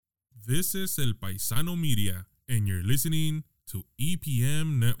This is El Paisano Media, and you're listening to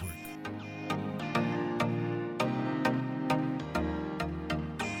EPM Network.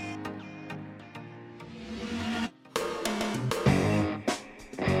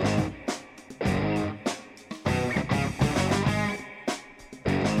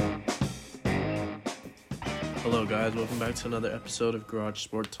 Hello guys, welcome back to another episode of Garage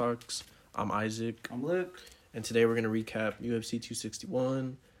Sport Talks. I'm Izek. I'm Luke. And today we're going to recap UFC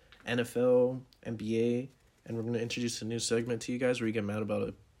 261, NFL, NBA, and we're going to introduce a new segment to you guys where you get mad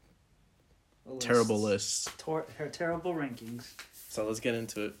about a terrible list. Her terrible rankings. So let's get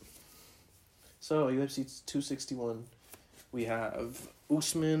into it. So UFC 261, we have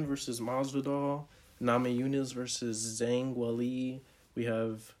Usman versus Masvidal, Namajunas versus Zhang Weili. We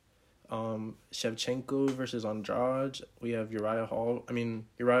have Shevchenko versus Andrade. We have Uriah Hall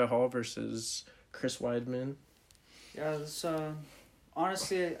versus Chris Weidman. Yeah, this,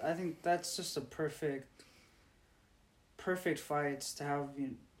 honestly, I think that's just a perfect fights to have.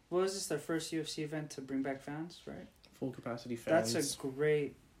 What was this, their first UFC event to bring back fans, right? Full capacity fans. That's a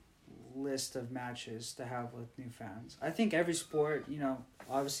great list of matches to have with new fans. I think every sport,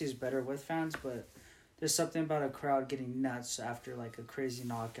 obviously is better with fans, but there's something about a crowd getting nuts after like a crazy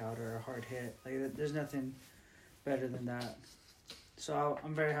knockout or a hard hit. Like there's nothing better than that. So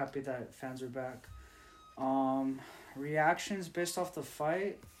I'm very happy that fans are back. Reactions based off the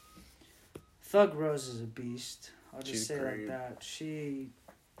fight. Thug Rose is a beast. I'll just say great. like that. She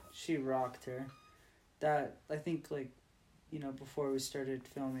rocked her. That I think before we started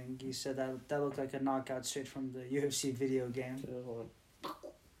filming, you said that looked like a knockout straight from the UFC video game.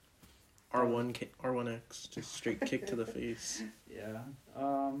 R1X, just straight kick to the face. Yeah.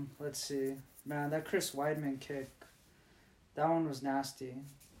 Let's see. Man, that Chris Weidman kick, that one was nasty.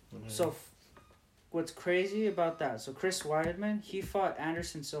 Mm-hmm. So, what's crazy about that? So, Chris Weidman, he fought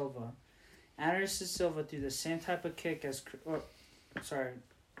Anderson Silva. Anderson Silva threw the same type of kick as...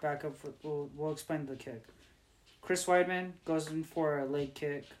 back up. We'll explain the kick. Chris Weidman goes in for a leg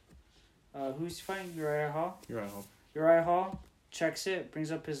kick. Who's he fighting? Uriah Hall? Uriah Hall checks it,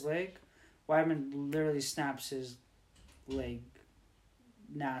 brings up his leg. Weidman literally snaps his leg.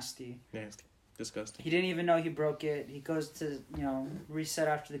 Nasty. Disgusting. He didn't even know he broke it. He goes to, reset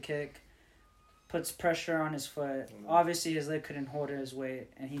after the kick. Puts pressure on his foot. Obviously, his leg couldn't hold his weight,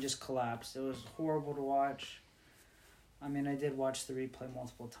 and he just collapsed. It was horrible to watch. I mean, I did watch the replay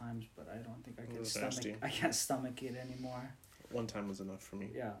multiple times, but I don't think I can't stomach it anymore. One time was enough for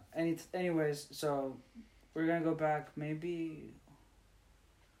me. Yeah. Anyways, so we're going to go back maybe...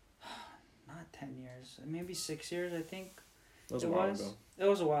 Not 10 years. Maybe 6 years, I think. It was a while ago. It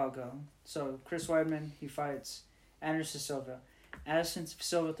was a while ago. So, Chris Weidman, he fights Anderson Silva. Anderson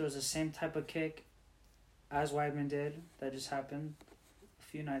Silva throws the same type of kick as Weidman did. That just happened a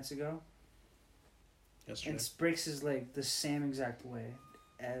few nights ago. Yesterday. And breaks his leg the same exact way.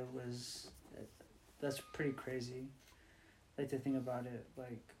 That's pretty crazy. Like, to think about it.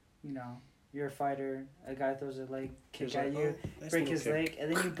 Like, you're a fighter, a guy throws a leg kick at you, break his leg,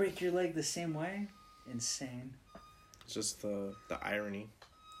 and then you break your leg the same way? Insane. It's just the irony.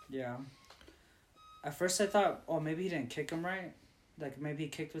 Yeah. At first I thought, maybe he didn't kick him right. Like, maybe he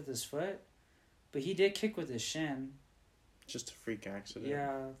kicked with his foot. But he did kick with his shin. Just a freak accident.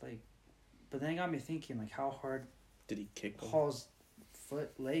 Yeah, but then it got me thinking, how hard did he kick him? Hall's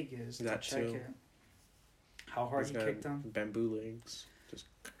leg is to check it. How hard he kicked him. Bamboo legs.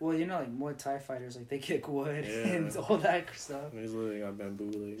 Well, Muay Thai fighters, they kick wood and all that stuff. He's literally got bamboo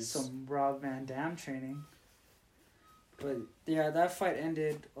legs. Some Rob Van Dam training. But, yeah, that fight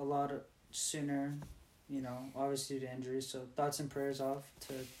ended a lot sooner, obviously due to injuries. So, thoughts and prayers off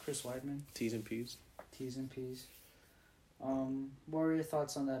to Chris Weidman. T's and P's. What were your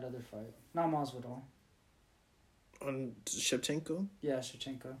thoughts on that other fight? Not Masvidal. On Shevchenko? Yeah,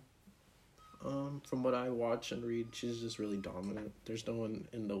 Shevchenko. From what I watch and read, she's just really dominant. There's no one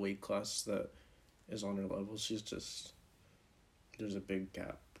in the weight class that is on her level. There's a big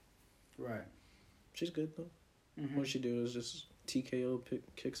gap. Right. She's good, though. Mm-hmm. What she do is just TKO,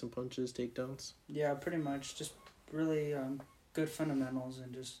 kicks and punches, takedowns. Yeah, pretty much. Just really good fundamentals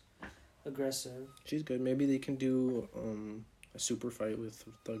and just aggressive. She's good. Maybe they can do a super fight with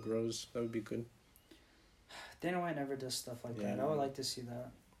Thug Rose. That would be good. Dana White never does stuff like that. I would like to see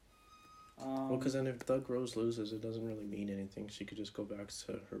that. Because then if Thug Rose loses, it doesn't really mean anything. She could just go back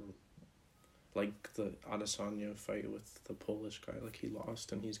to her, like the Adesanya fight with the Polish guy. He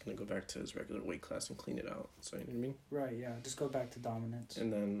lost, and he's going to go back to his regular weight class and clean it out. So, you know what I mean? Right, yeah. Just go back to dominance.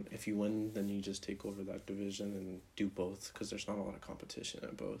 And then if you win, then you just take over that division and do both, because there's not a lot of competition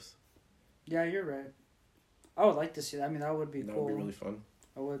at both. Yeah, you're right. I would like to see that. I mean, that would be cool. That would be really fun.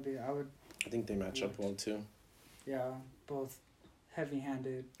 I would be. I think they match up well too. Yeah, both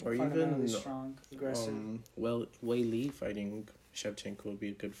heavy-handed, Or fundamentally even strong, aggressive. Wei Li fighting Shevchenko would be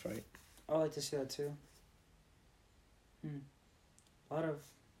a good fight. I would like to see that too. A lot of,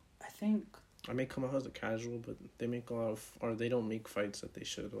 I think. I may come out as a casual, but they make a lot of, or they don't make fights that they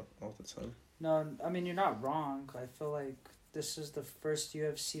should all the time. No, I mean you're not wrong. I feel like this is the first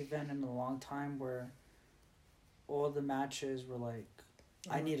UFC event in a long time where all the matches were like,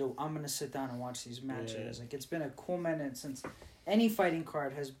 I'm gonna sit down and watch these matches. Yeah. Like it's been a cool minute since any fighting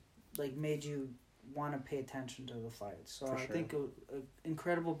card has like made you want to pay attention to the fights. So I think a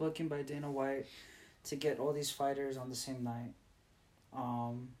incredible booking by Dana White to get all these fighters on the same night.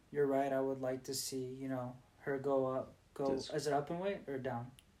 You're right. I would like to see her go up. Is it up in weight or down?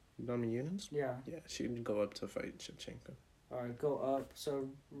 Nami Yunus? Yeah. Yeah, she would go up to fight Shevchenko. All right, go up. So,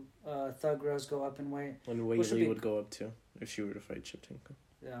 Thug Rose go up in weight. And Wei Li would go up too if she were to fight Shevchenko.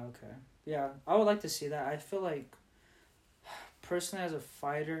 Yeah. Okay. Yeah, I would like to see that. I feel like, personally, as a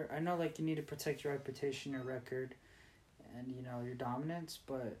fighter, I know like you need to protect your reputation, your record, and your dominance.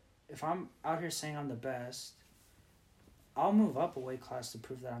 But if I'm out here saying I'm the best, I'll move up a weight class to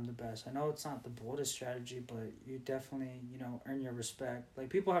prove that I'm the best. I know it's not the boldest strategy, but you definitely, earn your respect. Like,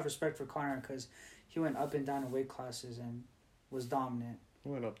 people have respect for Conor because he went up and down in weight classes and was dominant. He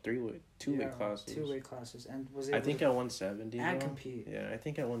went up two weight classes. 2 weight classes. And was able I think at 170, and though, compete. Yeah, I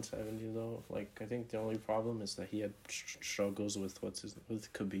think at 170, though, like, I think the only problem is that he had struggles with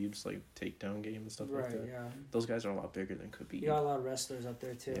with Khabib's, like, takedown game and stuff like that. Right, yeah. Those guys are a lot bigger than Khabib. You got a lot of wrestlers up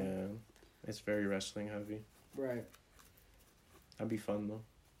there, too. Yeah, it's very wrestling heavy. Right. That'd be fun, though.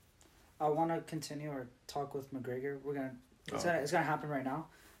 I want to continue our talk with McGregor. It's gonna happen right now.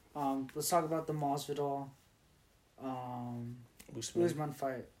 Let's talk about the Masvidal, Usman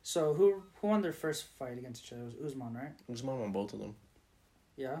fight. So who won their first fight against each other? It was Usman, right? Usman won both of them.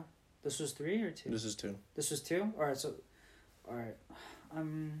 Yeah, this was 3 or 2. This is 2. This was 2. All right.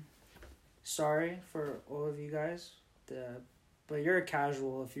 I'm sorry for all of you guys, but you're a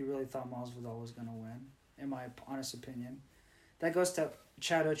casual if you really thought Masvidal was gonna win. In my honest opinion, that goes to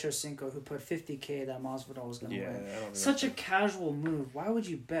Chad Ochocinco, who put $50K that Masvidal was going to win. Such a casual move. Why would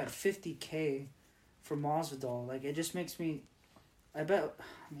you bet $50K for Masvidal? Like, it just makes me...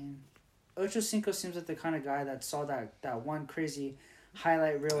 Ochocinco seems like the kind of guy that saw that one crazy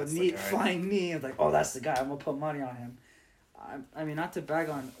highlight reel of flying knee and like, oh, that's the guy. I'm going to put money on him. I mean, not to bag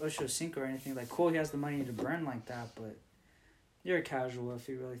on Ochocinco or anything. Like, cool, he has the money to burn like that, but you're a casual if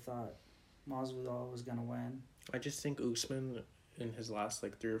you really thought Masvidal was going to win. I just think Usman, in his last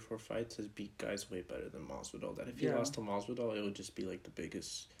 3 or 4 fights, has beat guys way better than Masvidal. That if he lost to Masvidal, it would just be the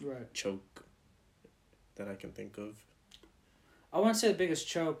biggest choke that I can think of. I wouldn't say the biggest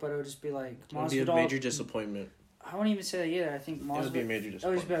choke, but it would just be Masvidal. It would be a major disappointment. I wouldn't even say that either. I think Masvidal. It would be a major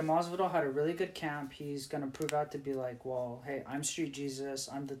disappointment. Masvidal had a really good camp. He's gonna prove out to be well, hey, I'm Street Jesus.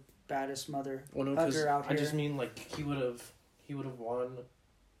 I'm the baddest hugger out here. I just mean he would have won.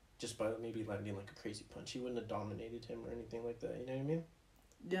 Just by maybe landing a crazy punch. He wouldn't have dominated him or anything like that. You know what I mean?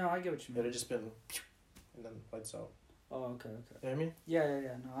 Yeah, I get what you mean. It would have just been... And then lights out. Oh, okay. You know what I mean? Yeah.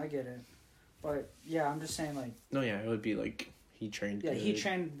 No, I get it. But, yeah, I'm just saying, No, yeah, it would be, he trained good. He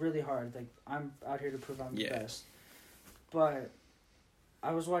trained really hard. I'm out here to prove I'm the best. But...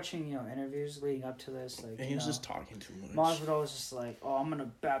 I was watching, interviews leading up to this. And he was just talking too much. Masvidal was just I'm going to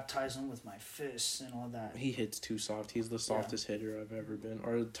baptize him with my fists and all that. He hits too soft. He's the softest hitter I've ever been.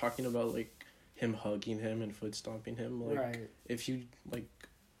 Or talking about, him hugging him and foot stomping him. Right. If you,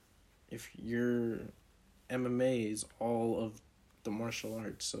 if your MMA is all of the martial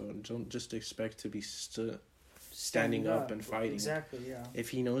arts, so don't just expect to be standing up and fighting. Exactly, yeah. If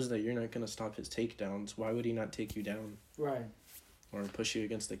he knows that you're not going to stop his takedowns, why would he not take you down? Right. Or push you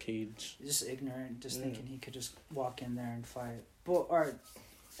against the cage. Just ignorant, thinking he could just walk in there and fight. But, alright,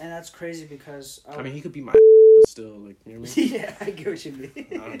 and that's crazy because... I mean, he could be my but still, you know what I mean? Yeah, I get what you mean.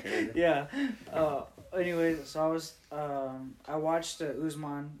 I don't care. Yeah. Anyway, so I watched the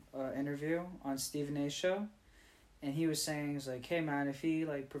Usman interview on Stephen A's show, and he was saying, he's hey man, if he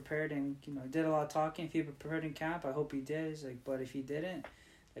prepared and, did a lot of talking, if he prepared in camp, I hope he did. He's but if he didn't,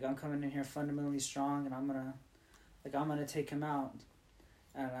 I'm coming in here fundamentally strong, and I'm gonna take him out.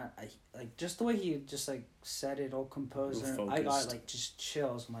 And I just the way he just said it all composed, and I got just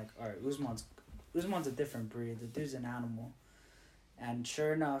chills. I'm alright, Usman's a different breed. The dude's an animal. And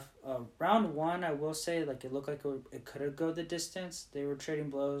sure enough, round 1, I will say it looked like it could have go the distance. They were trading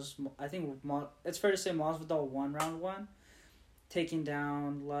blows. I think it's fair to say Masvidal won round 1, taking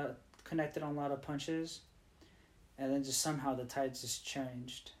down, connected on a lot of punches, and then just somehow the tides just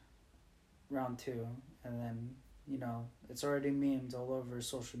changed. Round 2, and then you know, it's already memed all over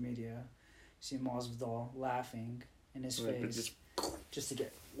social media. You see Masvidal laughing in his face just to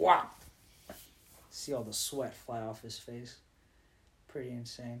get wow. See all the sweat fly off his face. Pretty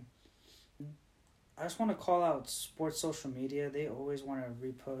insane. I just want to call out sports social media. They always want to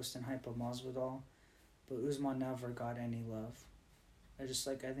repost and hype up Masvidal, but Usman never got any love. I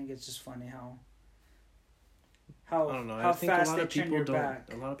think it's just funny how I don't know. how I think fast a lot they of turn people your don't.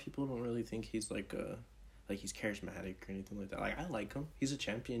 back. A lot of people don't really think he's like he's charismatic or anything like that. Like I like him. He's a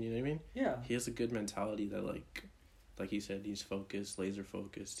champion. You know what I mean? Yeah. He has a good mentality that like you said, he's focused, laser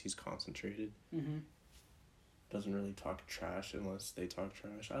focused. He's concentrated. Mm-hmm. Doesn't really talk trash unless they talk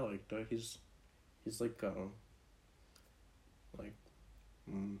trash. I like that. He's like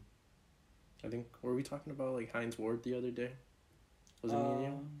I think were we talking about like Heinz Ward the other day? Was it me and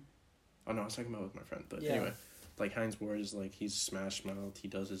you? Oh no, I was talking about with my friend. But anyway, like Heinz Ward is like he's smash mouth. He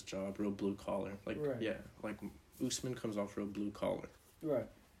does his job, real blue collar. Like yeah, like Usman comes off real blue collar. Right.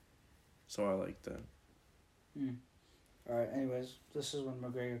 So I like that. All right. Anyways, this is when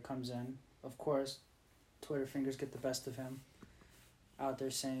McGregor comes in. Of course, Twitter fingers get the best of him. Out there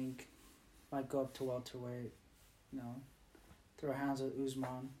saying, might go up to welterweight. You know, throw hands with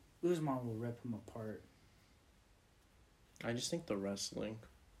Usman. Usman will rip him apart. I just think the wrestling.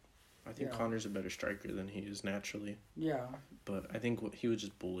 I think Connor's a better striker than he is naturally. Yeah. But I think he would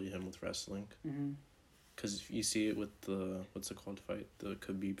just bully him with wrestling. Mm-hmm. Because you see it with the, what's it called fight? The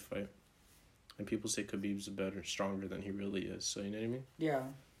Khabib fight. And people say Khabib's stronger than he really is. So, you know what I mean? Yeah.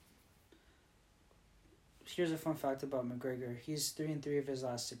 Here's a fun fact about McGregor. He's 3-3 of his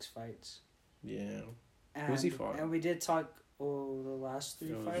last 6 fights. Yeah. And, who's he fought? And we did talk, the last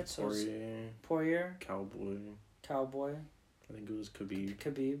 3 fights. Poirier. Cowboy. I think it was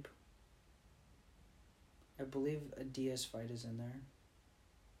Khabib. I believe a Diaz fight is in there.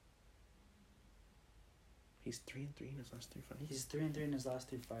 He's 3-3 in his last 3 fights. He's 3-3 in his last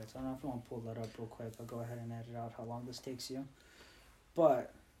 3 fights. I don't know if you want to pull that up real quick. I'll go ahead and edit out how long this takes you.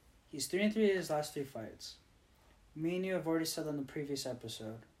 But he's 3-3 in his last 3 fights. Me and you have already said on the previous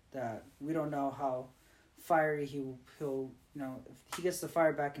episode that we don't know how fiery he'll if he gets the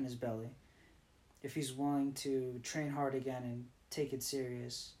fire back in his belly, if he's willing to train hard again and take it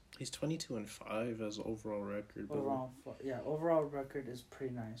serious. He's 22-5 as overall record. Overall record is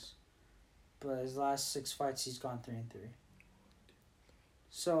pretty nice. But his last 6 fights, he's gone 3-3.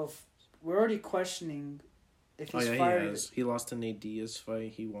 So we're already questioning if he's fired. He has. He lost a Nate Diaz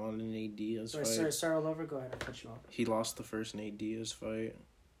fight. He won a Nate Diaz fight. Sorry, start all over. Go ahead, I'll cut you off. He lost the first Nate Diaz fight.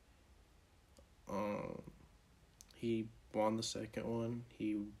 He won the second one.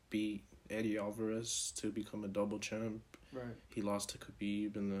 He beat Eddie Alvarez to become a double champ. Right. He lost to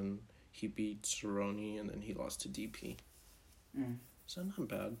Khabib, and then he beat Cerrone, and then he lost to DP. So not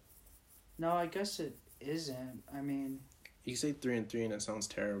bad. No, I guess it isn't. I mean, you say 3-3, and it sounds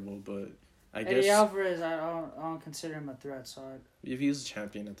terrible, but I Eddie guess Alvarez, I don't consider him a threat. So if he was a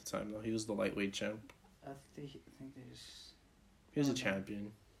champion at the time, though, he was the lightweight champ. I think they just. He was a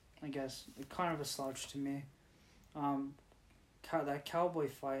champion. I guess kind of a slouch to me. That Cowboy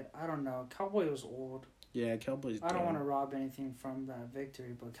fight, I don't know. Cowboy was old. Yeah, Cowboy's I don't want to rob anything from that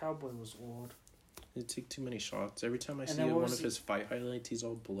victory, but Cowboy was old. He took too many shots. Every time I see one of his fight highlights, he's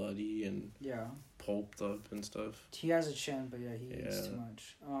all bloody and pulped up and stuff. He has a chin, but he eats too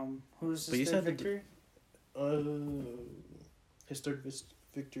much. Who's his third victory? His third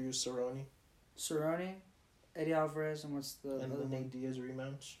victory was Cerrone. Cerrone, Eddie Alvarez, and what's the and other the one? Nate Diaz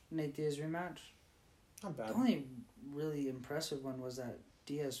rematch. Nate Diaz rematch. Not bad. The only really impressive one was that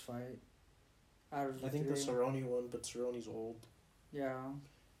Diaz fight. Out of the 3. The Cerrone one, but Cerrone's old. Yeah.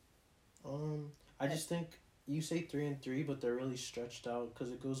 I just think you say 3-3, but they're really stretched out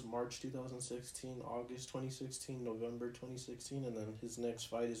because it goes March 2016, August 2016, November 2016, and then his next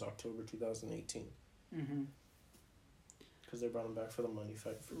fight is October 2018. Mm-hmm. Because they brought him back for the money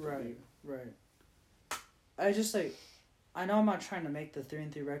fight for Right. I know I'm not trying to make the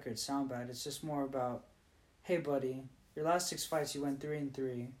 3-3 record sound bad. It's just more about, hey buddy, your last 6 fights you went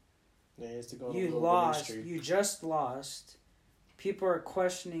 3-3. Yeah, he has to go. You lost. You just lost. People are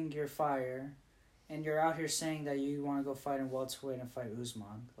questioning your fire, and you're out here saying that you want to go fight in welterweight and fight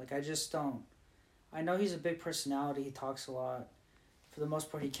Usman. Like, I just don't. I know he's a big personality. He talks a lot. For the most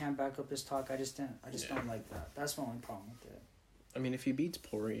part, he can't back up his talk. I just don't like that. That's my only problem with it. I mean, if he beats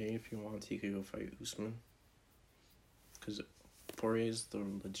Poirier, if he wants, he could go fight Usman. Because Poirier is the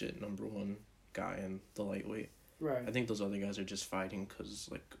legit number 1 guy in the lightweight. Right. I think those other guys are just fighting because,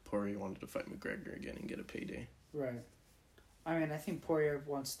 like, Poirier wanted to fight McGregor again and get a payday. Right. I mean, I think Poirier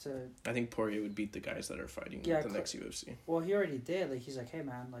wants to. I think Poirier would beat the guys that are fighting Yeah, the next UFC. Well, he already did. Like, he's like, hey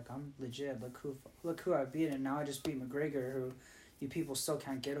man, like I'm legit. Look who I beat, and now I just beat McGregor, who you people still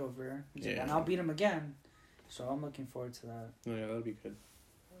can't get over. He's like, and I'll beat him again. So I'm looking forward to that. Oh, yeah, that'd be good.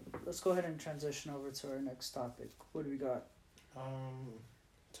 Let's go ahead and transition over to our next topic. What do we got?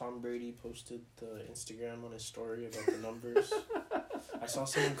 Tom Brady posted the Instagram on his story about the numbers. I saw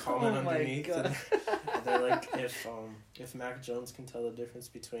someone comment underneath, and they're like, if Mac Jones can tell the difference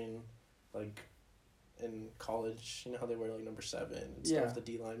between, like, in college, you know how they wear like number 7 and stuff, the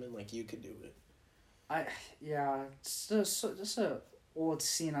D lineman, like you could do it. It's just a old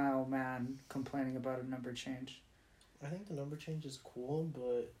senile man complaining about a number change. I think the number change is cool,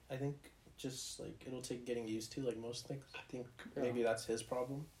 but I think just like it'll take getting used to, like most things. I think maybe that's his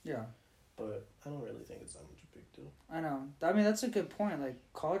problem. Yeah. But I don't really think it's that much a big deal. I know. I mean, that's a good point. Like,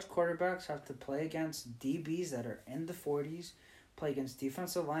 college quarterbacks have to play against DBs that are in the 40s, play against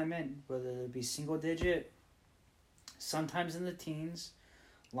defensive linemen, whether it be single digit, sometimes in the teens,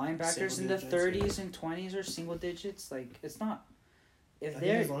 linebackers in the 30s and 20s or single digits. Like, it's not. I think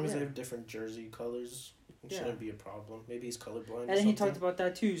as long as they have different jersey colors, it shouldn't be a problem. Maybe he's colorblind. And then he talked about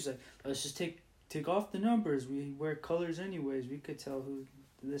that too. He's like, let's just take off the numbers. We wear colors anyways. We could tell who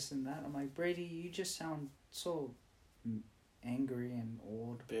this and that. I'm like, Brady, you just sound so angry and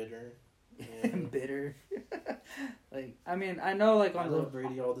old. Bitter. Yeah. And bitter. Like, I mean, I know, like, I love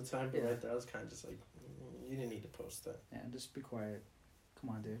Brady all the time, but right there, I was kind of just like, you didn't need to post that. Yeah, just be quiet. Come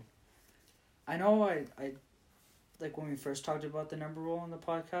on, dude. I know I like, when we first talked about the number rule on the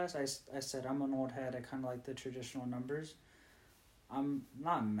podcast, I said I'm an old head. I kind of like the traditional numbers. I'm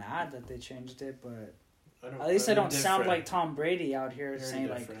not mad that they changed it, but at least I don't sound like Tom Brady out here saying,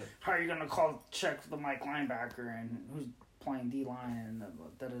 like, how are you going to check the Mike linebacker and who's playing D-line and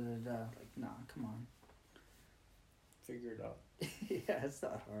da-da-da-da. Like, nah, come on. Figure it out. Yeah, it's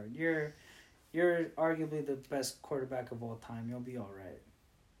not hard. You're arguably the best quarterback of all time. You'll be all right.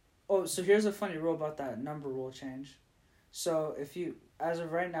 Oh, so here's a funny rule about that number rule change. So if you, as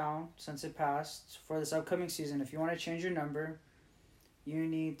of right now, since it passed, for this upcoming season, if you want to change your number, you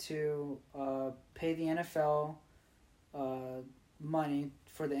need to pay the NFL money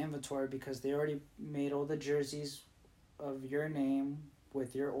for the inventory because they already made all the jerseys of your name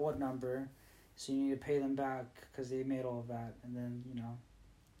with your old number. So you need to pay them back because they made all of that. And then,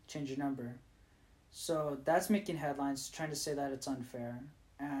 change your number. So that's making headlines, trying to say that it's unfair.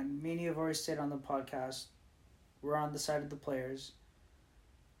 And me and you have already said on the podcast, we're on the side of the players.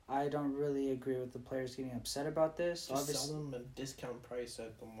 I don't really agree with the players getting upset about this. Just sell them a discount price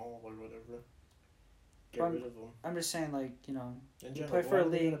at the mall or whatever. Get rid of them. I'm just saying, like, you general, play for a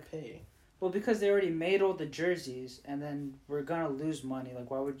league. Pay? Well, because they already made all the jerseys, and then we're going to lose money.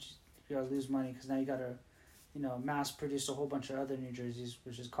 Like, why would you gotta lose money? Because now you got to, mass produce a whole bunch of other new jerseys,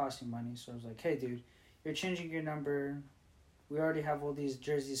 which is costing money. So I was like, hey, dude, you're changing your number. We already have all these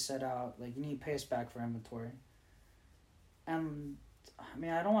jerseys set out. Like, you need to pay us back for inventory. And, I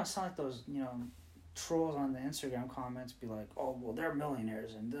mean, I don't want to sound like those, trolls on the Instagram comments be like, oh, well, they're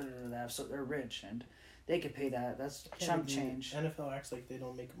millionaires and so they're rich and they could pay that. That's chump change. NFL acts like they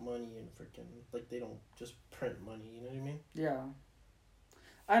don't make money and freaking, like, they don't just print money, you know what I mean? Yeah.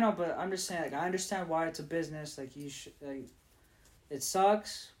 I know, but I'm just saying, like, I understand why it's a business. Like, you should, like, it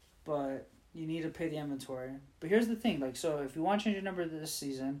sucks, but you need to pay the inventory. But here's the thing, like, so if you want to change your number this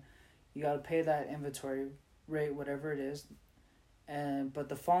season, you got to pay that inventory rate, whatever it is. But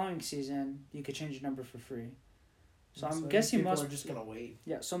the following season, you could change your number for free. So I'm guessing most people are just gonna wait.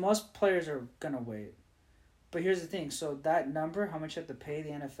 Yeah, so most players are gonna wait. But here's the thing: so that number, how much you have to pay the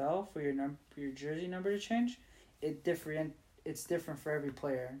NFL for your jersey number to change, it's different for every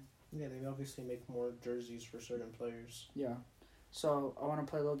player. Yeah, they obviously make more jerseys for certain players. Yeah, so I want to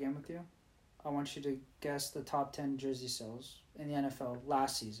play a little game with you. I want you to guess the top 10 jersey sales in the NFL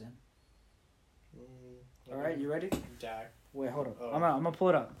last season. All right, you ready? Dak. Wait, hold up. I'm gonna pull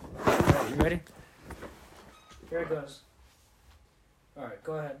it up. All right, you ready? Here it goes. All right,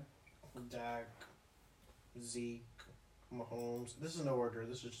 go ahead. Dak, Zeke, Mahomes. This is no order.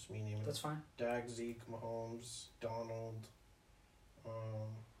 This is just me naming. That's fine. Dak, Zeke, Mahomes, Donald,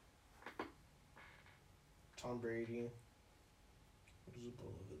 Tom Brady. What is a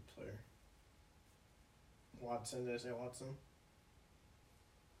beloved player? Watson. Did I say Watson?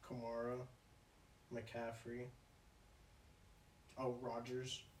 Kamara, McCaffrey. Oh,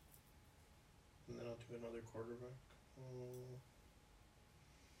 Rodgers. And then I'll do another quarterback.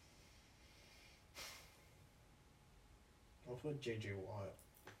 I'll put J.J.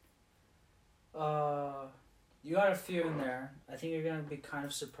 Watt. You got a few in there. I think you're gonna be kind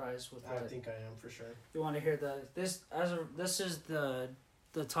of surprised with I what think I am for sure. you want to hear. This is the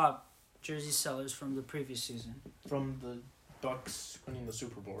top jersey sellers from the previous season. From the Bucks winning the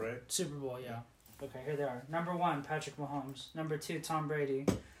Super Bowl, right? Super Bowl, yeah. Okay, here they are. Number 1, Patrick Mahomes. Number 2, Tom Brady.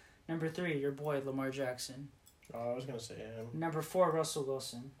 Number 3, your boy Lamar Jackson. Oh, I was gonna say him. Number 4, Russell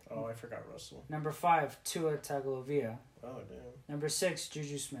Wilson. Oh, I forgot Russell. Number 5, Tua Tagovailoa. Oh, damn. Number 6,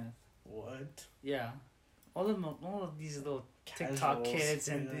 Juju Smith. What? Yeah, all of these little TikTok kids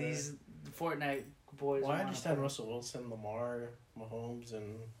and these Fortnite boys. Well, I understand Russell Wilson, Lamar, Mahomes,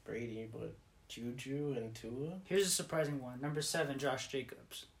 and Brady, but Juju and Tua? Here's a surprising one. Number 7, Josh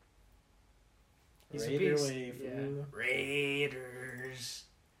Jacobs. He's Raider a beast. wave. Yeah. Raiders.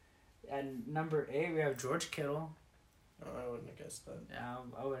 And number 8, we have George Kittle. Oh, I wouldn't have guessed that. Yeah,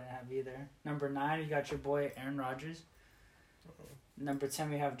 I wouldn't have either. Number 9, you got your boy Aaron Rodgers. Uh-oh. Number 10,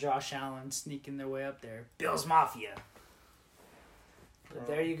 we have Josh Allen sneaking their way up there. Bills Mafia. But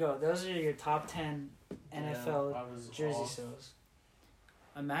there you go. Those are your top 10 NFL jersey sales.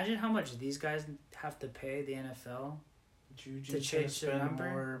 Imagine how much these guys have to pay the NFL Juju's to change their spend number.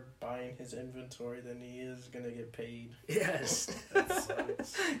 more buying his inventory than he is gonna get paid. Yes. That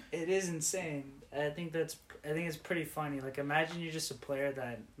sucks. It is insane. I think it's pretty funny. Like, imagine you're just a player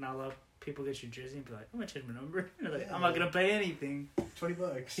that not a lot of people get your jersey and be like, I'm gonna change my number. You're like, I'm not gonna pay anything.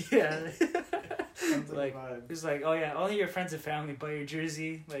 $20. Yeah. Sounds like, a vibe. it's like, oh yeah, only your friends and family buy your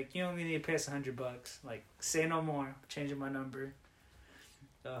jersey. Like, you only need to pay us $100. Like, say no more. Changing my number.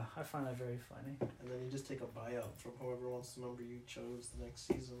 I find that very funny. And then you just take a buyout from whoever wants the number you chose the next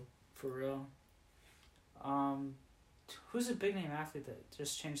season. For real. Who's a big name athlete that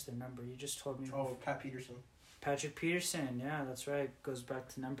just changed their number? You just told me. Oh, Pat Peterson. Patrick Peterson, yeah, that's right. Goes back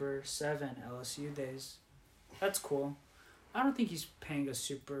to number 7, LSU days. That's cool. I don't think he's paying a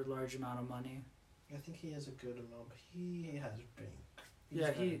super large amount of money. I think he has a good amount, but he has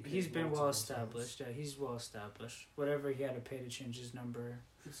been. He's been well established. Yeah, he's well established. Whatever he had to pay to change his number.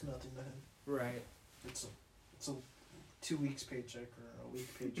 It's nothing to him. Right. It's a 2 weeks paycheck or a week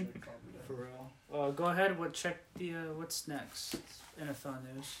paycheck probably. For real. Go ahead. Check the what's next? NFL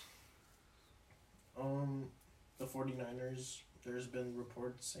news. The 49ers, there's been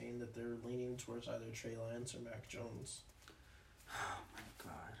reports saying that they're leaning towards either Trey Lance or Mac Jones. Oh my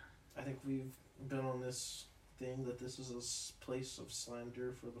God. I think we've been on this thing that this is a place of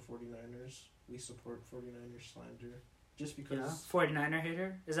slander for the 49ers. We support 49ers slander. Just because... Yeah, 49er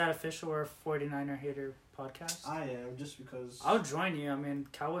hater? Is that official or a 49er hater podcast? I am, just because... I'll join you. I mean,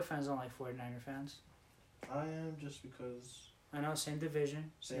 Cowboy fans don't like 49er fans. I am, just because... I know, same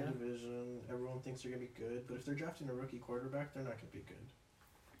division. Same division. Everyone thinks they're going to be good. But if they're drafting a rookie quarterback, they're not going to be good.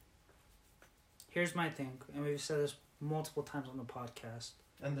 Here's my thing, and we've said this multiple times on the podcast.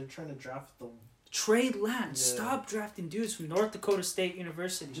 And they're trying to draft the... Trey Lance. Yeah. Stop drafting dudes from North Dakota State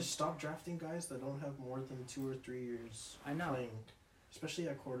University. Just stop drafting guys that don't have more than 2 or 3 years playing. Especially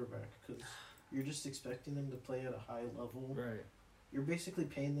at quarterback, because you're just expecting them to play at a high level. Right. You're basically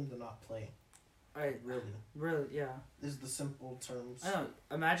paying them to not play. Right. Really, yeah. This is the simple terms. I know.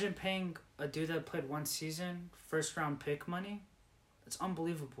 Imagine paying a dude that played 1 season, first round pick money. It's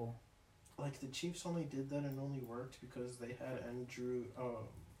unbelievable. Like, the Chiefs only did that and only worked because they had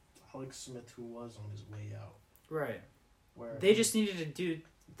Alex Smith, who was on his way out. Right. Where they just needed a dude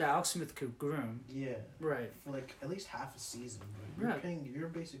that Alex Smith could groom. Yeah. Right. For like at least half a season. But you're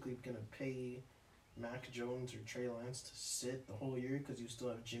basically gonna pay Mac Jones or Trey Lance to sit the whole year because you still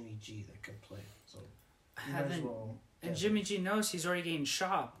have Jimmy G that can play. So you might as well. And Jimmy G knows he's already getting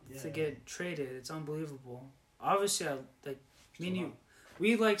shopped to get traded. It's unbelievable. Obviously,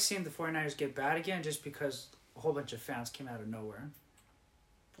 we like seeing the 49ers get bad again just because a whole bunch of fans came out of nowhere.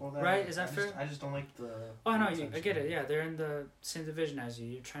 Well, right? Is that fair? I just don't like the... Oh, no, I get it. Yeah, they're in the same division as you.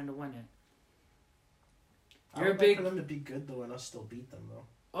 You're trying to win it. I would like for them to be good, though, and us still beat them, though.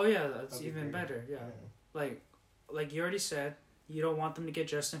 Oh, yeah, that's even better, yeah. Like you already said, you don't want them to get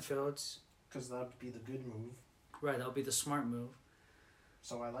Justin Fields. Because that would be the good move. Right, that would be the smart move.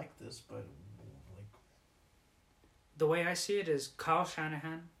 So I like this, but... The way I see it is Kyle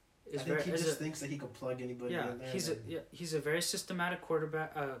Shanahan... he just thinks that he could plug anybody in there. He's a very systematic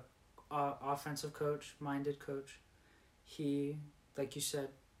quarterback, offensive coach, minded coach. He, like you said,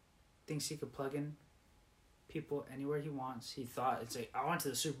 thinks he could plug in people anywhere he wants. He thought, it's like, I went to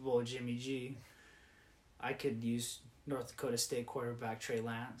the Super Bowl with Jimmy G. I could use North Dakota State quarterback Trey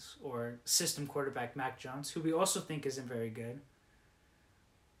Lance or system quarterback Mac Jones, who we also think isn't very good.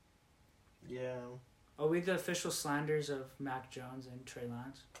 Yeah. Are we the official slanders of Mac Jones and Trey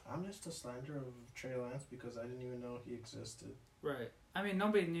Lance? I'm just a slander of Trey Lance because I didn't even know he existed. Right. I mean,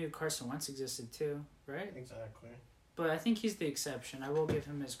 nobody knew Carson Wentz existed too, right? Exactly. But I think he's the exception. I will give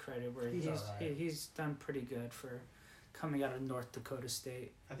him his credit where He's alright. he's done pretty good for coming out of North Dakota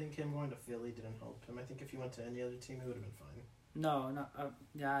State. I think him going to Philly didn't help him. I think if he went to any other team, he would have been fine. No,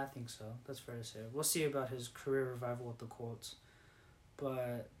 yeah, I think so. That's fair to say. We'll see about his career revival with the Colts.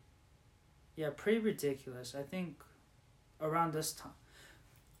 But, yeah, pretty ridiculous. I think around this time,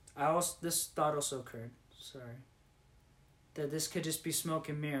 this thought also occurred, sorry, that this could just be smoke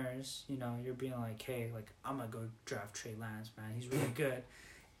and mirrors. You know, you're being like, hey, like, I'm going to go draft Trey Lance, man. He's really good.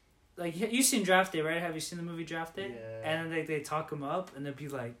 Like, you've seen Draft Day, right? Have you seen the movie Draft Day? Yeah. And then they talk him up, and they'll be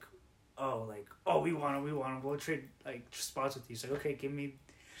like, oh, we want him. We'll trade, like, spots with you. It's like, okay, give me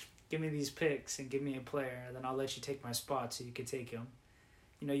these picks and give me a player, and then I'll let you take my spot so you can take him.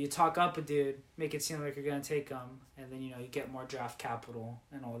 You know, you talk up a dude, make it seem like you're going to take him, and then, you know, you get more draft capital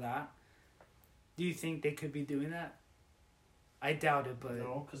and all that. Do you think they could be doing that? I doubt it, but...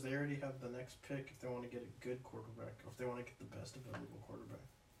 No, because they already have the next pick if they want to get a good quarterback, or if they want to get the best available quarterback.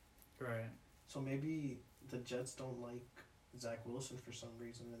 Right. So maybe the Jets don't like Zach Wilson for some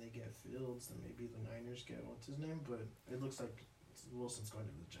reason, and they get Fields, then maybe the Niners get, what's his name? But it looks like Wilson's going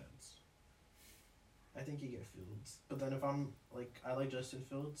to the Jets. I think you get Fields. But then if I'm, like, I like Justin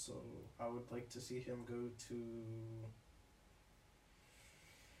Fields, so I would like to see him go to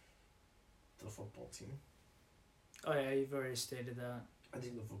the football team. Oh, yeah, you've already stated that. I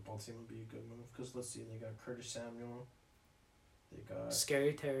think the football team would be a good move, because let's see, they got Curtis Samuel, they got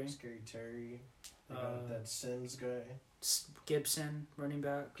Scary Terry. They got that Sims guy. Gibson, running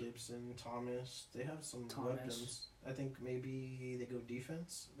back. Gibson, Thomas. They have some Thomas. weapons. I think maybe they go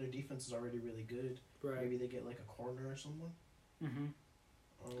defense. Their defense is already really good. Right. Maybe they get like a corner or someone. Mm-hmm.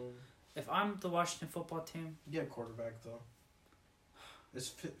 If I'm the Washington football team... Yeah, quarterback though.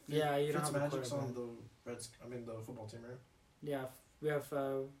 It's you don't have a Fitzmagic's quarterback. on the football team, right? Yeah, we have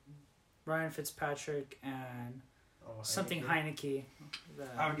Ryan Fitzpatrick and something Heineke.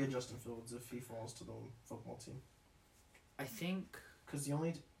 I would get Justin Fields if he falls to the football team. I think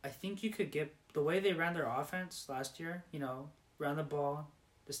you could get the way they ran their offense last year. You know, ran the ball,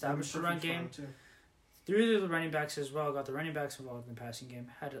 established the run game. Through the running backs as well. Got the running backs involved in the passing game.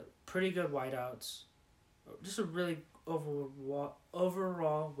 Had a pretty good wideouts. Just a really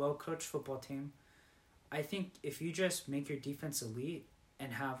overall well-coached football team. I think if you just make your defense elite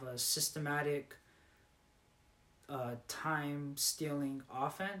and have a systematic time-stealing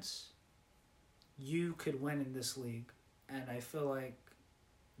offense, you could win in this league. And I feel like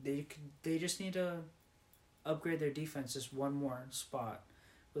they just need to upgrade their defense just one more spot,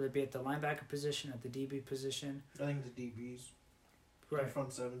 whether it be at the linebacker position, at the DB position. I think the DBs, right, their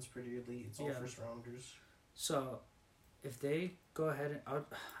front seven's pretty elite. It's all first rounders. So, if they go ahead and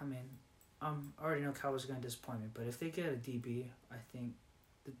I already know Cowboys are going to disappoint me, but if they get a DB, I think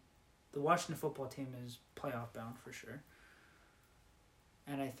the Washington football team is playoff bound for sure.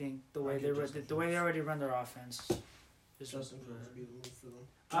 And I think the way they already run their offense. Justin Fields would be the move for them.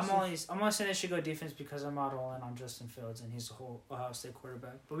 I'm only saying they should go defense because I'm not all in on Justin Fields and he's a whole Ohio State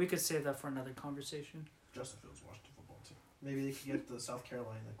quarterback. But we could save that for another conversation. Justin Fields, Washington football team. Maybe they could get the South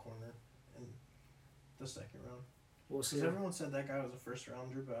Carolina corner in the second round. We'll see. Because everyone said that guy was a first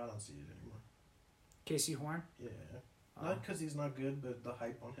rounder, but I don't see it anymore. Casey Horn? Yeah. Not because he's not good, but the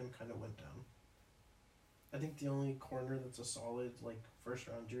hype on him kind of went down. I think the only corner that's a solid first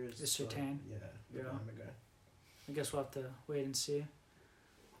rounder is Surtain. The Bama guy. I guess we'll have to wait and see.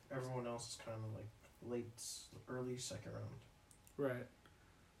 Everyone else is kind of early second round. Right.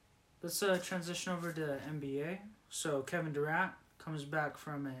 Let's transition over to NBA. So Kevin Durant comes back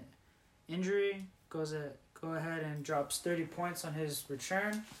from an injury, go ahead and drops 30 points on his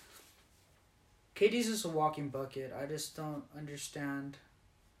return. KD's just a walking bucket. I just don't understand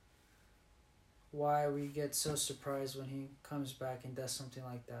why we get so surprised when he comes back and does something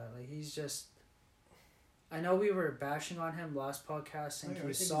like that. He's just... I know we were bashing on him last podcast saying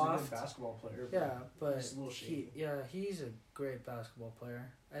he's soft. He's a good basketball player. But he's a little shaky. He's a great basketball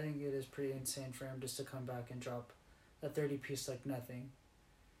player. I think it is pretty insane for him just to come back and drop a 30-piece like nothing.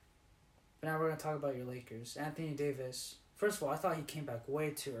 But now we're going to talk about your Lakers. Anthony Davis. First of all, I thought he came back way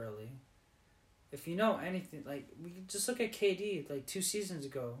too early. If you know anything, we just look at KD 2 seasons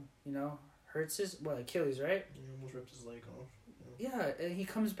ago, hurts his Achilles, right? He almost ripped his leg off. Yeah, and he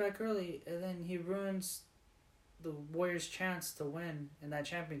comes back early, and then he ruins the Warriors' chance to win in that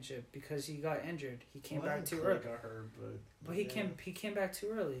championship because he got injured. He came back too early. Got hurt, but he came back too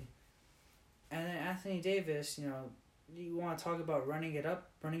early. And then Anthony Davis, you want to talk about running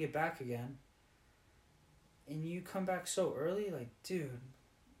it back again. And you come back so early, dude.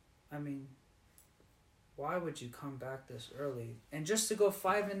 why would you come back this early? And just to go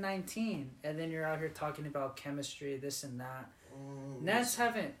 5-19, and then you're out here talking about chemistry, this and that. Nets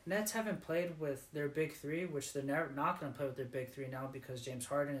haven't played with their big three, which they're never not going to play with their big three now because James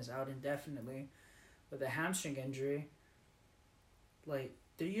Harden is out indefinitely with a hamstring injury. Like,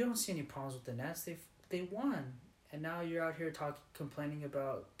 you don't see any problems with the Nets. They won, and now you're out here complaining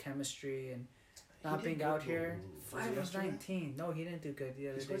about chemistry and not being out here. 5-19. No, he didn't do good the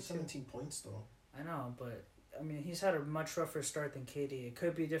other day. He scored 17 points though. I know, but I mean, he's had a much rougher start than KD. It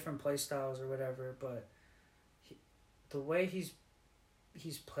could be different play styles or whatever, but the way he's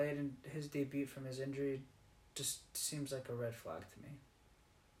played in his debut from his injury just seems like a red flag to me.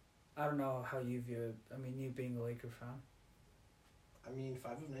 I don't know how you view it. I mean, you being a Laker fan. I mean,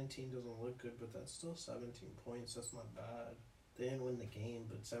 5 of 19 doesn't look good, but that's still 17 points. That's not bad. They didn't win the game,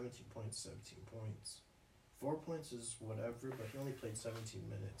 but 17 points, 17 points. 4 points is whatever, but he only played 17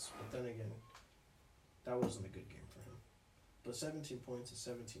 minutes. But then again, that wasn't a good game for him. But 17 points is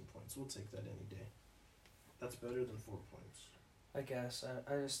 17 points. We'll take that any day. That's better than 4 points. I guess.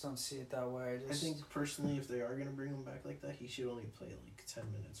 I just don't see it that way. I think, personally, if they are going to bring him back like that, he should only play like 10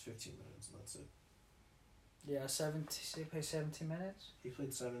 minutes, 15 minutes, and that's it. Yeah, he played 17 minutes? He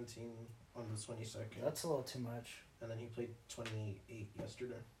played 17 on the 22nd. That's a little too much. And then he played 28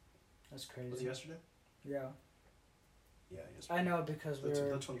 yesterday. That's crazy. Was it yesterday? Yeah. Yeah, yesterday. I know because the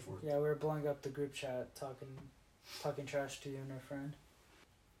 24th. Yeah, we were blowing up the group chat, talking trash to you and our friend.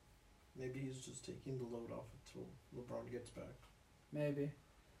 Maybe he's just taking the load off until LeBron gets back. Maybe.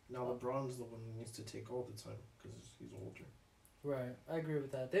 Now LeBron's the one who needs to take all the time because he's older. Right, I agree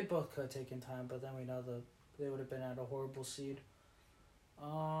with that. They both could have taken time, but then we know they would have been at a horrible seed.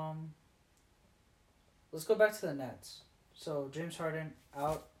 Let's go back to the Nets. So James Harden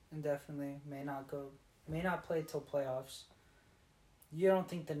out indefinitely, may not play till playoffs. You don't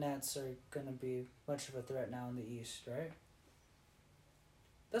think the Nets are gonna be much of a threat now in the East, right?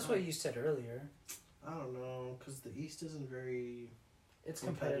 That's what you said earlier. I don't know, because the East isn't very. It's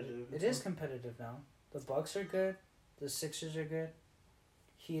competitive. It is competitive now. The Bucks are good. The Sixers are good.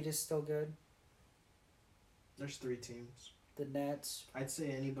 Heat is still good. There's 3 teams. The Nets. I'd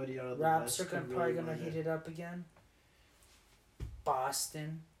say anybody out of the Raps West are could probably really gonna heat it up again.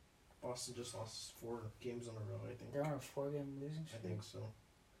 Boston. Boston just lost 4 games in a row, I think. They're on a 4-game losing streak. I think so.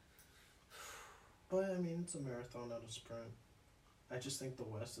 But I mean, it's a marathon, not a sprint. I just think the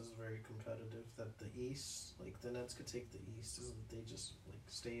West is very competitive. That the East, like the Nets could take the East, is that they just like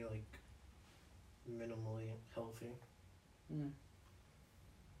stay like minimally healthy.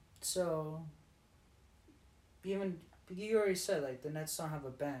 So, even you already said like the Nets don't have a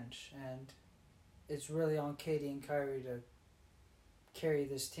bench, and it's really on KD and Kyrie to carry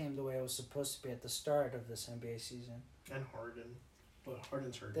this team the way it was supposed to be at the start of this NBA season. And Harden, but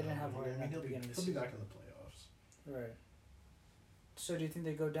Harden's hurt. They didn't have Harden at the beginning of the season. He'll be back in the playoffs. Right. So do you think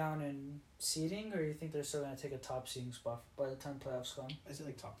they go down in seeding, or do you think they're still going to take a top seeding spot by the time playoffs come? I say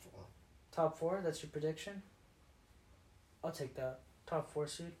like top 4. Top 4? That's your prediction? I'll take that. Top 4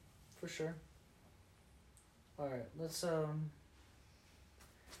 seed, for sure. All right, let's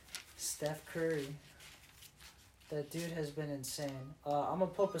Steph Curry. That dude has been insane. I'm gonna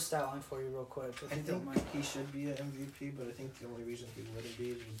pull up a stat line for you real quick. I think he should be an MVP, but I think the only reason he wouldn't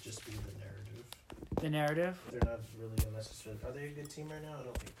be would just be the narrative. The narrative? They're not really unnecessary. Are they a good team right now? I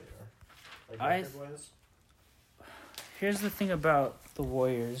don't think they are. Like record-wise? Here's the thing about the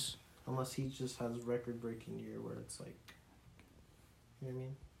Warriors. Unless he just has record-breaking year where it's like, you know what I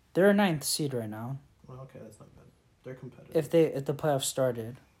mean? They're a 9th seed right now. Well, okay, that's not bad. They're competitive. If the playoffs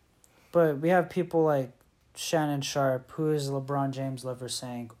started, but we have people like Shannon Sharp, who is a LeBron James lover,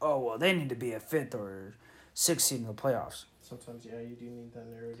 saying, "Oh well, they need to be a 5th or 6th seed in the playoffs." Sometimes, yeah, you do need that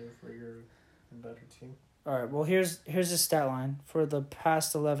narrative where you're a better team. All right. Well, here's the stat line for the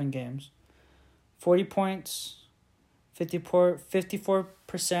past 11 games: 40 points,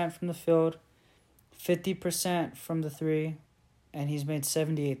 54% from the field, 50% from the 3, and he's made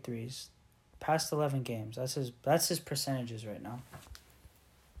 78 threes. Past 11 games. That's his percentages right now.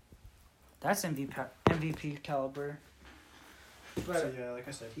 That's MVP caliber. But, so yeah, like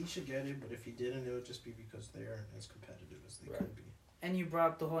I said, he should get it, but if he didn't, it would just be because they aren't as competitive as they could be. And you brought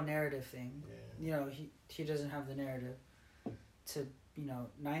up the whole narrative thing. Yeah. You know, he doesn't have the narrative. To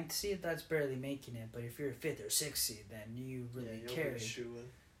 9th seed, that's barely making it. But if you're a 5th or 6th seed, then you really carry.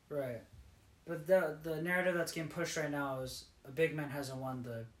 Right. But the narrative that's getting pushed right now is a big man hasn't won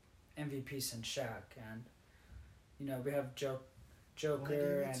the MVP since Shaq, and we have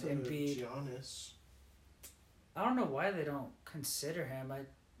Joker and Embiid. Giannis. I don't know why they don't consider him. I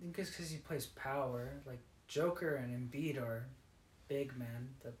think it's because he plays power. Like Joker and Embiid are big men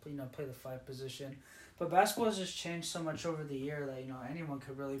that play the 5 position. But basketball has just changed so much over the year that anyone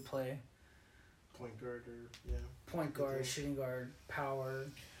could really play Point guard point guard, shooting guard, power,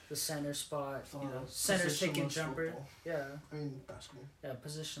 the center spot. Oh, center's taking positionless jumper. football. Yeah. I mean basketball. Yeah,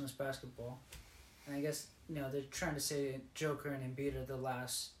 positionless basketball. And I guess, they're trying to say Joker and Embiid are the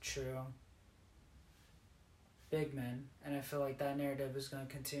last true big men. And I feel like that narrative is going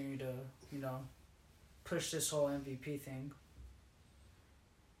to continue to, push this whole MVP thing.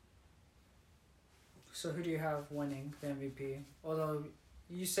 So who do you have winning the MVP? Although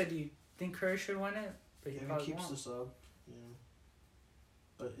you said you think Curry should win it, but he probably keeps won't. this up,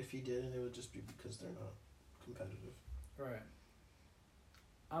 But if he didn't, it would just be because they're not competitive. Right.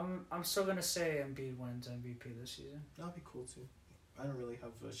 I'm still gonna say Embiid wins MVP this season. That'd be cool too. I don't really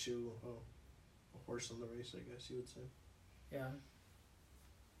have a horse in the race, I guess you would say. Yeah.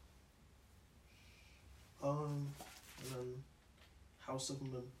 And then House of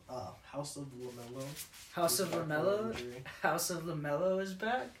LaMelo. House of LaMelo. House of LaMelo is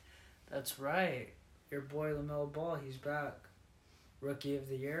back. That's right. Your boy LaMelo Ball, he's back. Rookie of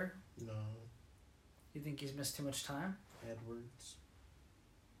the year. No. You think he's missed too much time? Edwards.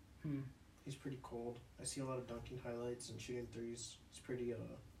 He's pretty cold. I see a lot of dunking highlights and shooting threes. He's pretty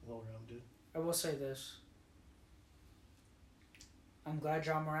well-rounded. I will say this. I'm glad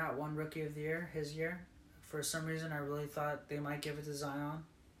John Morant won Rookie of the Year, his year. For some reason, I really thought they might give it to Zion.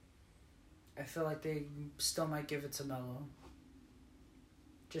 I feel like they still might give it to Melo.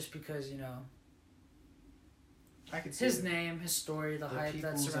 Just because, I could see his name, his story, the hype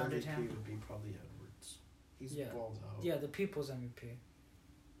that surrounded him. would be probably Edwards. He's balls out. Yeah, the people's MVP.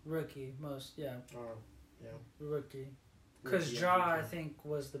 Rookie, most, yeah. Rookie. Because Ja, I think,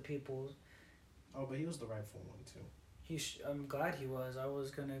 was the people's. Oh, but he was the rightful one, too. I'm glad he was. I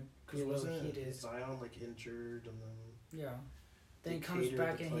was going to be a little heated. Zion, injured, and then... Yeah. Then he comes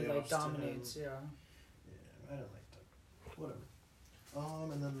back and he, dominates, yeah. Yeah, I don't like that.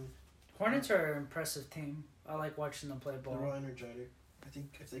 Whatever. And then... Hornets are an impressive team. I like watching them play ball. They're all energetic. I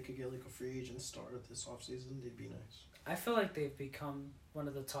think if they could get, a free agent star this offseason, they'd be nice. I feel like they've become one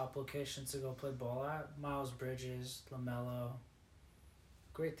of the top locations to go play ball at. Miles Bridges, LaMelo.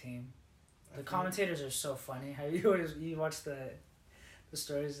 Great team. The commentators are so funny. How you watch the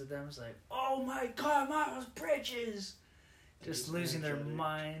stories of them? It's like, oh my God, Miles Bridges, just losing their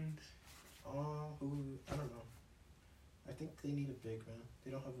mind. I don't know. I think they need a big man.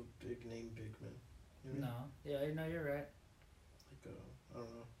 They don't have a big name big man. No, yeah, you're right. I don't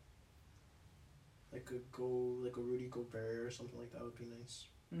know. Like a Rudy Gobert or something like that would be nice.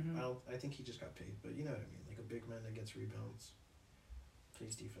 Mm-hmm. I think he just got paid, but you know what I mean. Like a big man that gets rebounds,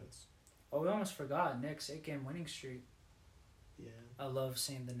 plays defense. Oh, we almost forgot Knicks 8-game winning streak. Yeah. I love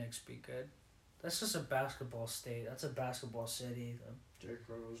seeing the Knicks be good. That's just a basketball state. That's a basketball city. Derrick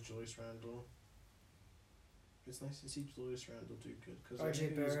Rose, Julius Randle. It's nice to see Julius Randle do good because RJ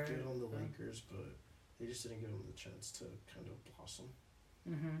he was Barrett, good on the Lakers, but they just didn't give him the chance to kind of blossom.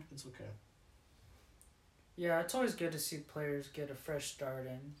 Mm-hmm. It's okay. Yeah, it's always good to see players get a fresh start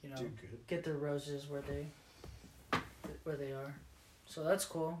and do good. Get their roses where they are. So that's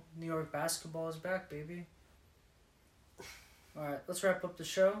cool. New York basketball is back, baby. All right, let's wrap up the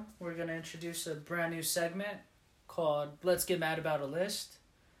show. We're gonna introduce a brand new segment called "Let's Get Mad About a List."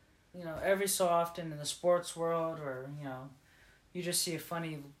 Every so often in the sports world, or you just see a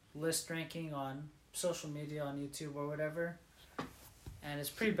funny list ranking on social media, on YouTube or whatever, and it's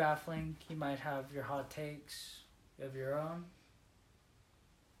pretty baffling. You might have your hot takes, you have your own.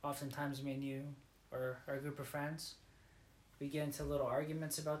 Oftentimes, me and you, or our group of friends, we get into little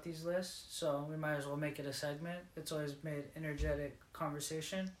arguments about these lists, so we might as well make it a segment. It's always made energetic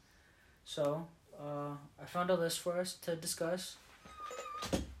conversation. So, I found a list for us to discuss,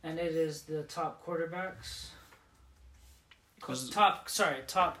 and it is the top quarterbacks.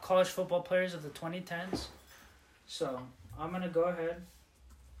 Top college football players of the 2010s. So, I'm going to go ahead.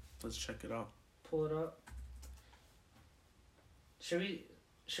 Let's check it out. Pull it up. Should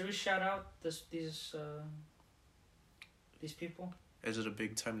we shout out these people? Is it a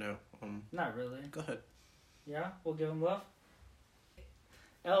big time now? Not really. Go ahead. Yeah, we'll give them love.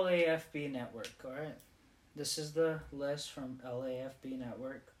 LAFB Network, alright? This is the list from LAFB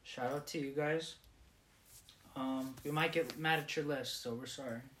Network. Shout out to you guys. We might get mad at your list, so we're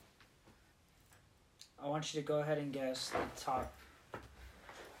sorry. I want you to go ahead and guess the top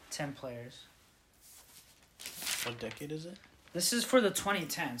 10 players. What decade is it? This is for the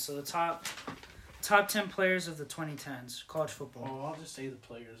 2010s, so the top 10 players of the 2010s, college football. Oh, I'll just say the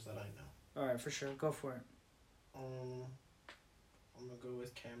players that I know. Alright, for sure. Go for it. I'm going to go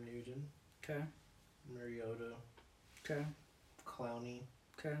with Cam Newton. Okay. Mariota. Okay. Clowney,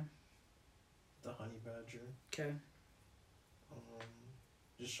 Okay. the Honey Badger, Okay.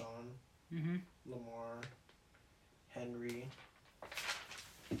 Deshaun, Mm-hmm. Lamar, Henry,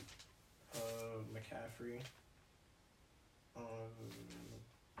 McCaffrey,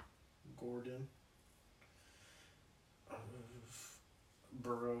 Gordon,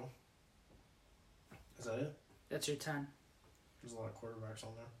 Burrow. Is that it? That's your 10. There's a lot of quarterbacks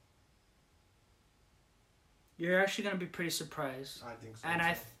on there. You're actually gonna be pretty surprised. I think so.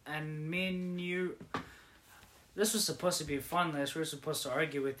 And me and you, this was supposed to be a fun list. We were supposed to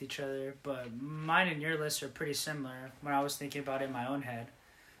argue with each other, but mine and your list are pretty similar when I was thinking about it in my own head.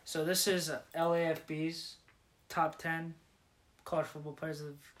 So this is LAFB's top 10 college football players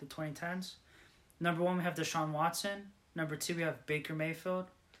of the 2010s. Number 1, we have Deshaun Watson. Number 2, we have Baker Mayfield.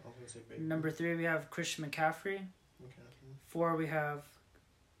 I was gonna say Baker. Number 3, we have Christian McCaffrey. McCaffrey. 4, we have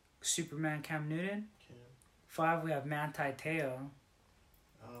Superman Cam Newton. Okay. 5, we have Manti Te'o.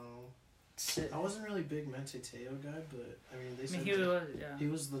 I wasn't really a big Manti Te'o guy, but I mean they said he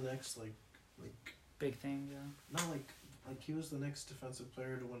was the next like big thing, yeah. not like he was the next defensive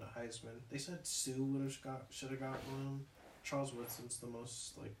player to win a Heisman. They said Sue should have got one. Charles Woodson's the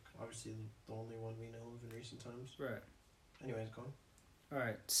most obviously the only one we know of in recent times. Right. Anyways, go on. All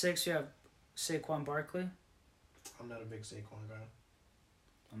right. 6, you have Saquon Barkley. I'm not a big Saquon guy.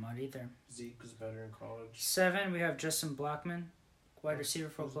 I'm not either. Zeke was better in college. 7, we have Justin Blackman, wide receiver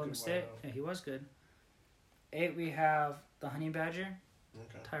for Oklahoma State. wideout. Yeah, he was good. 8, we have the Honey Badger,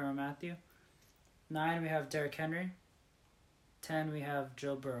 Okay. Tyrann Mathieu. 9, we have Derrick Henry. 10, we have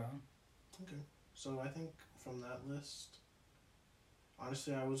Joe Burrow. Okay. So I think from that list,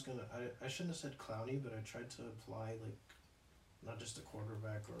 honestly, I shouldn't have said Clowney, but I tried to apply not just a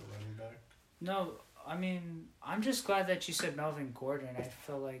quarterback or a running back. No, I mean, I'm just glad that you said Melvin Gordon. I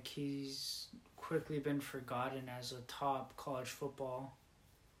feel like he's quickly been forgotten as a top college football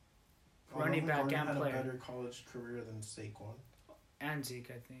running back Gordon and had player. a better college career than Saquon And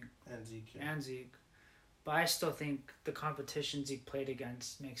Zeke, I think. and Zeke. Yeah. And Zeke. But I still think the competition Zeke played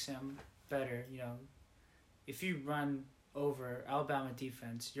against makes him better. You know, if you run over Alabama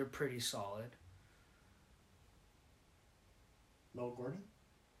defense, you're pretty solid. Mel Gordon?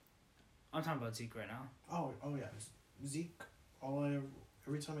 I'm talking about Zeke right now. Oh yeah, Zeke.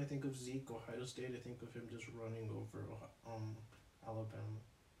 Every time I think of Zeke, Ohio State, I think of him just running over Alabama.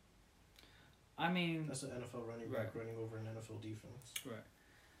 I mean, That's an NFL running back running over an NFL defense. Right.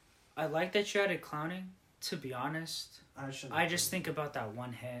 I like that you added Clowney. To be honest, I just think about that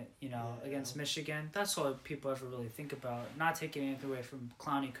one hit, against Michigan. That's all people ever really think about. Not taking anything away from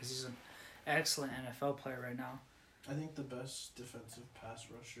Clowney because he's an excellent NFL player right now. I think the best defensive pass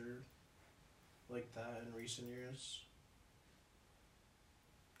rusher like that in recent years.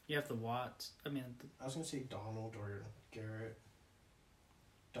 You have the Watts. I was gonna say Donald or Garrett.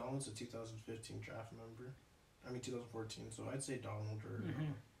 Donald's a 2015 draft member. 2014. So I'd say Donald or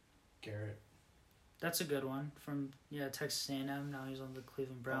Garrett. That's a good one from Texas A&M. Now he's on the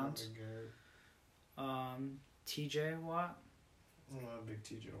Cleveland Browns. T.J. Watt. I'm not a big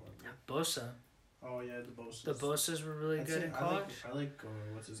T.J. Watt. Bosa. Oh yeah, the Bosas. The Bosas were really good in college. I like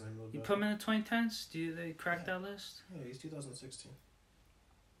what's his name? You put him in the 2010s? Do they crack that list? Yeah, he's 2016.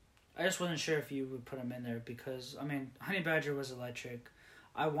 I just wasn't sure if you would put him in there because Honey Badger was electric.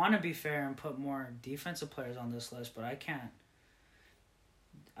 I want to be fair and put more defensive players on this list, but I can't.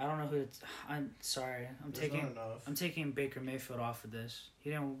 I don't know who it's. I'm sorry. I'm taking Baker Mayfield off of this. He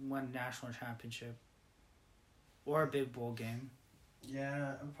didn't win a national championship or a big bowl game.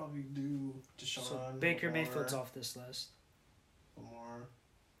 Yeah, I would probably do Deshaun. So Baker Lamar, Mayfield's off this list. Lamar.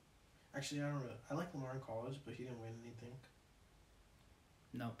 Actually, I don't really. I like Lamar in college, but he didn't win anything.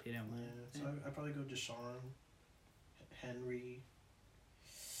 Nope, he didn't win. Yeah, so I'd probably go Deshaun, Henry,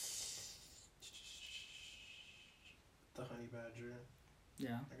 the Honey Badger.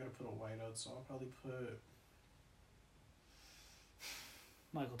 Yeah. I gotta put a whiteout, so I'll probably put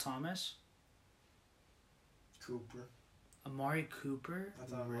Michael Thomas. Cooper. Amari Cooper? I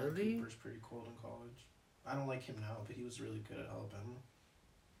thought Amari Cooper's pretty cool in college. I don't like him now, but he was really good at Alabama.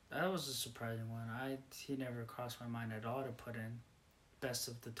 That was a surprising one. He never crossed my mind at all to put in best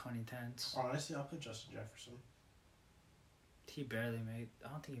of the 2010s. Honestly, I'll put Justin Jefferson. He barely made. I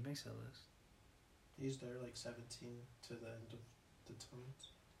don't think he makes that list. He's there 17 to the end of the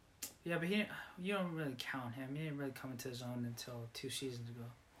 20s. Yeah, but you don't really count him. He didn't really come into his own until 2 seasons ago.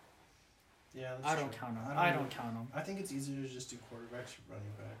 Yeah, that's I don't true. count him. I don't count him. I think it's easier to just do quarterbacks or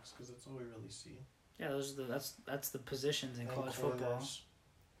running backs because that's all we really see. Yeah, that's the positions in college corners. football.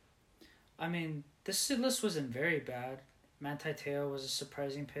 This list wasn't very bad. Manti Te'o was a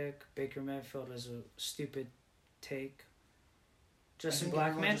surprising pick. Baker Mayfield was a stupid take. Justin think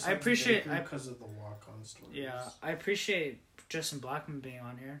everyone Blackman. just I likes appreciate. Baker because of the walk-on stories. Yeah, I appreciate Justin Blackman being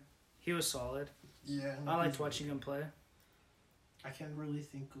on here. He was solid. Yeah. I liked watching him play. I can't really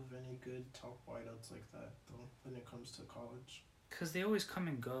think of any good top wideouts like that though when it comes to college. Because they always come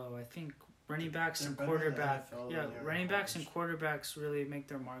and go. I think running backs They're and better in the quarterback. NFL than Yeah, they are in running backs and college. quarterbacks really make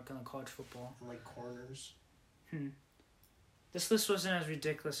their mark on the college football. And like corners. This list wasn't as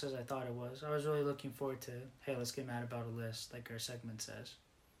ridiculous as I thought it was. I was really looking forward to, hey, let's get mad about a list, like our segment says.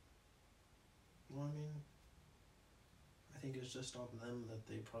 Well, I mean, I think it's just on them that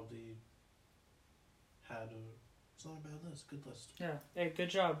they probably had a. It's not a bad list. Good list. Yeah. Hey, good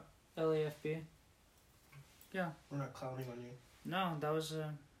job, LAFB. Yeah. We're not clowning on you. No, that was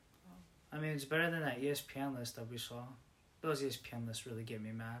I mean, it's better than that ESPN list that we saw. Those ESPN lists really get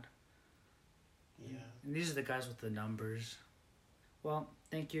me mad. Yeah. And these are the guys with the numbers. Well,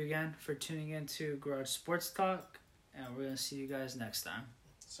 thank you again for tuning in to Garage Sports Talk, and we're going to see you guys next time.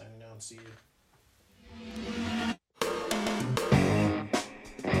 Signing out. See you.